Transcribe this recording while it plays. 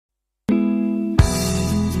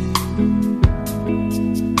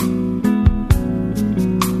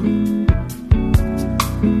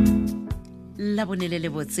la bone le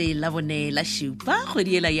botse la bone la shupa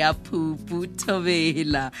kgwediela ya Phupu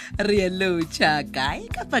Thobela re lo cha kae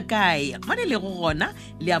kapa kae mane le go gona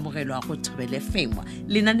le amogelwa go Thobela FM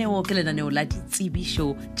lenaneo ke lenaneo la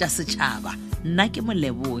Ditsebišo tša setšhaba nna ke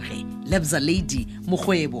Moleboge Lebza Lady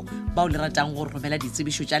Mokgwebo ba o le ratang go romela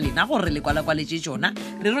ditsebišo tša lena gore le kwala kwaletše tšona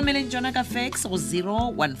re romeleng tšona ka fax go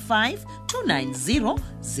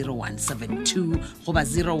 015-290-0172 goba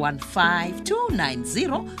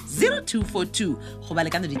 015-290-0242 goba le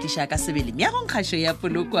ka no di tliša ka sebele meagong kgašo ya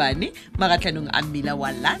Polokwane magatlhanong a mmila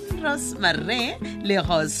wa Landros Mare le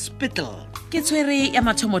Hospital ke tshwere ya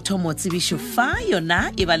mathomothomo tsebišo fa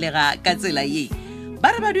yona e balega ka tsela ye ba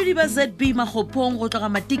re badudi ba ZB Magopong go tloga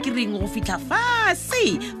matikiring go fitla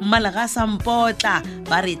fase mmalaga sa mpotla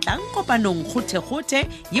ba re tlang kopanong gothe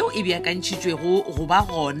yeo e beakantšhitšwego go ba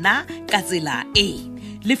gona ka tsela e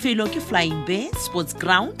lefelo ke Flying Bear Sports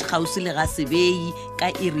Ground gausi le ga Sebei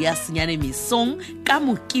ka area Senyane Mesong ka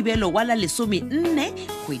mokibelo wa la 14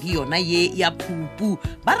 kgwedi yona ye ya Phupu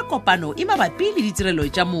ba re kopano e mabapi le ditirelo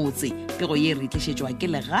tša motse pego ye re tlišetšwa ke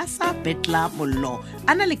Legasa Betla Mollo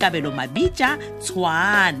ana le kabelo Mabitša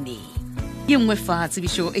Tshwane ye nngwe fa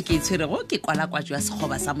tsebišo e ke itshwerego ke kwalakwatšo ya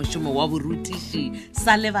sekgoba sa mošomo wa borutiši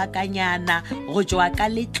sa lebakanyana go tšwa ka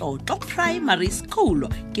Letlotlo Primary School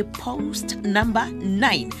ke post number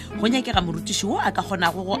 9 go nyakega morutiši wo a ka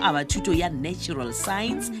kgonago go aba thuto ya Natural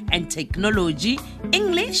Science and Technology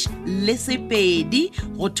English le Sepedi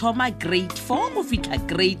go thoma grade 4 go fitla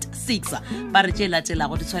grade 6 ba re tše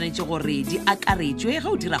latelago di tshwanetše gore di akaretšwe ge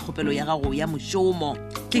o dira kgopelo ya gago ya mošomo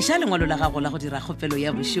tliša lengwalo la gago la go dira kgopelo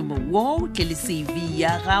ya mošomo wo ke le CV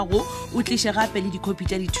ya gago o tliše gape le dikopi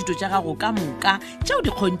tša dithuto tša gago ka moka tšeo di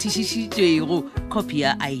kgonthišišitšwego kopi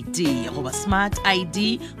ya ID goba smart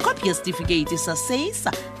ID kopi ya certificate sa SACE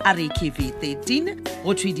RKV 13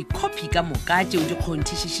 go thwe dikopi ka moka tšeo di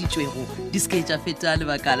kgonthišišitšwego di seke tša feta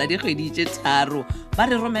lebaka la dikgwedi tše tharo ba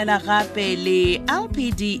re romela gape le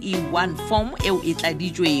LPDE 1 form eo e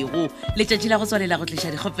tladitšwego letšatši la go tswalela go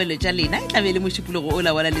tliša dikgopelo tša lena e tlabe le mošupologo o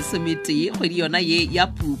la wala lesometee kgwedi yona ye ya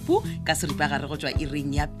Phupu ka seripagare go tšwa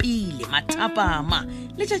iring ya pele mathapama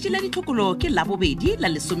letšatši la ditlhokolo ke la bobedi la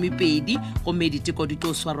 12 gomme diteko di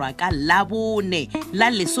tlo swarwa ka labone la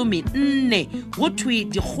 14 go thwe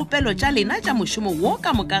dikgopelo tša lena tša mošomo wo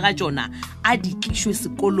ka moka ga tšona a di tlišwe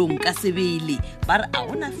sekolong ka sebele ba re a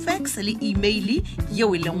gona fax le email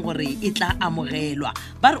yeo e leng gore e tla amogelwa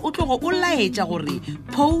ba re o tlogo o laetša gore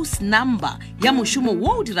post number ya mošomo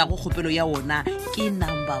wo o dirago kgopelo ya wona ke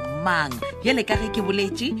number mang yele ka ge ke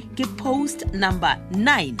boletše ke post number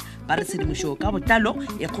 9 ba re tshedimošo ka botlalo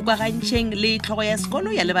e kgokagantšheng le tlhogo ya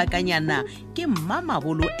sekolo ya lebakanyana ke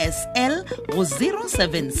Mamabolo SL go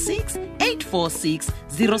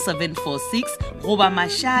 076-846-0746 goba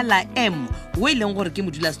Mashala M wo e leng gore ke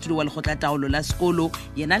modulasetulo wa lekgotlataolo la sekolo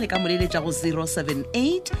yena le ka moleletša go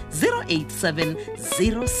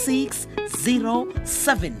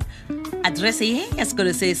 078-087-0607 adrese ye ya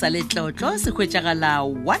sekolo se sa Letlotlo se hwetšagala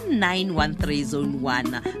 1913 zone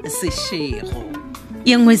 1 Seshego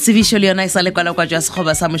ye nngwe tsebišo le yona e sa lekwalakwatšo ya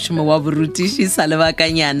sekgoba sa mošomo wa borutiši sa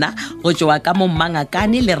lebakanyana go tšwa ka mo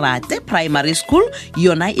Mangakane Lerate Primary School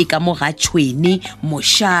yona e ka mo ga Tšhweni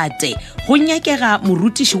Mošate go nyakega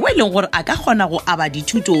morutiši wo e leng gore a ka kgona go aba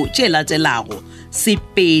dithuto tše latelago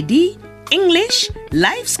Sepedi English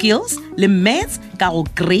Life Skills le Maths ka go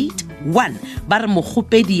grade 1 ba re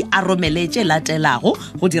mogopedi a romeletše latelago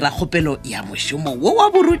go dira kgopelo ya mošomo wo wa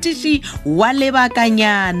borutiši wa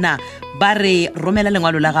lebakanyana ba re romela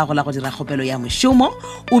lengwalo la gago la go dira kgopelo ya mošomo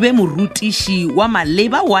o be morutiši wa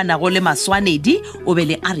maleba wa nago le maswanedi o be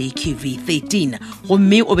le RKV 13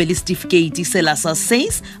 gomme o be le certificate sela sa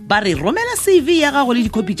SACE ba re romela CV ya gago le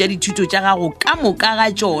dikopi tša dithuto tša gago ka moka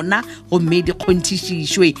ga tšona gomme di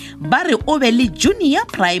kgonthišišwe ba re o be le junior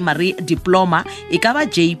primary diploma e ka ba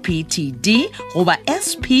JPTD goba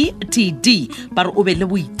SPTD ba re o be le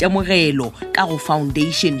boitemogelo ka go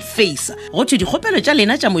foundation phase go tšwe dikgopelo tša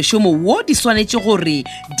lena tša mošomo wo di swanetše gore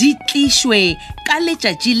di tlišwe ka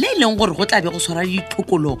letšatši le leng gore go tlabe go swara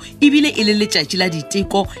ditlhokolo ebile e le letšatši la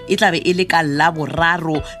diteko e tlabe e le ka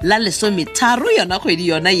Laboraro la 13 yona kgwedi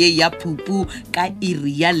yona ye ya Phupu ka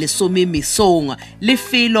iri ya 10 mesong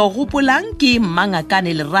lefelo gopolang ke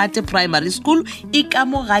Mangakane Lerate Primary School e ka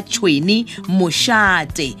mo ga Tšhweni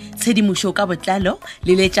Mošate tshedimošo ka botlalo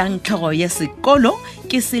le letšang tlhogo ya sekolo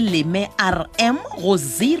ke Seleme RM go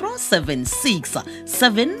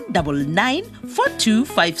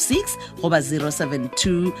 076-799-4256 goba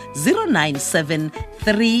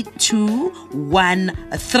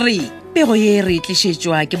 072-097-3213 pego ye re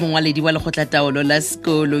tlišetšwa ke mongwaledi wa lekgotlataolo la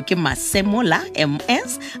sekolo ke Masemola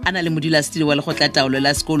MS, a na le modulasetulo wa lekgotlataolo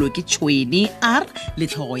la sekolo ke Tšhweni R le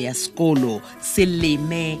tlhogo ya sekolo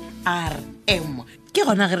Seleme RM. Ke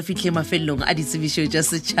gona ge re fitlhe mafelelong a ditsebišo tša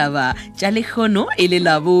setšhaba tša lekgono e le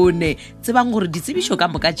labone. Tsebang gore ditsebišo ka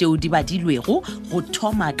moka tšeo di badilwego go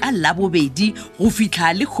thoma ka labobedi go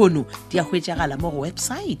fitlha lekgono di a hwetšagala mo go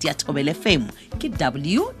website ya Thobel FM ke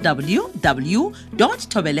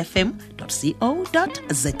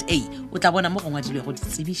www.thobelfm.co.za. o tla bona mo go ngwadilwego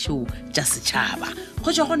ditsebišo tša setšhaba.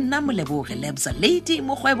 Go tšwa go nna Moleboge Lebza Lady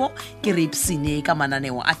Mokgwebo ke re ipsine ka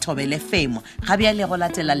mananeo a Thobel FM gabe ya le go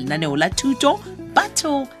latela lenaneo la thuto,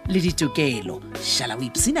 batho le ditokelo. Šala o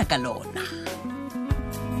ipsina ka lona.